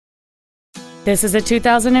This is a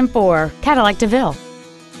 2004 Cadillac DeVille.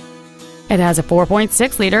 It has a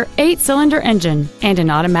 4.6-liter 8-cylinder engine and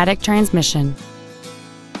an automatic transmission.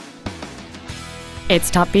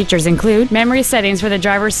 Its top features include memory settings for the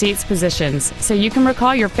driver's seat's positions, so you can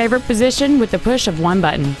recall your favorite position with the push of one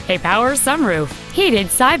button, a power sunroof,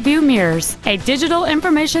 heated side view mirrors, a digital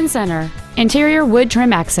information center, interior wood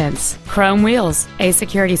trim accents, chrome wheels, a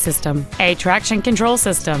security system, a traction control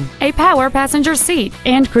system, a power passenger seat,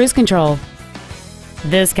 and cruise control.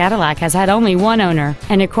 This Cadillac has had only one owner,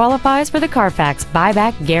 and it qualifies for the Carfax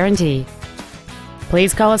buyback guarantee.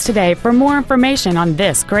 Please call us today for more information on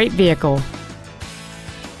this great vehicle.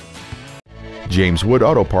 James Wood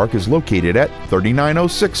Auto Park is located at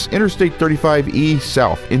 3906 Interstate 35E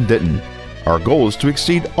South in Denton. Our goal is to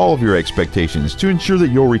exceed all of your expectations to ensure that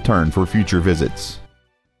you'll return for future visits.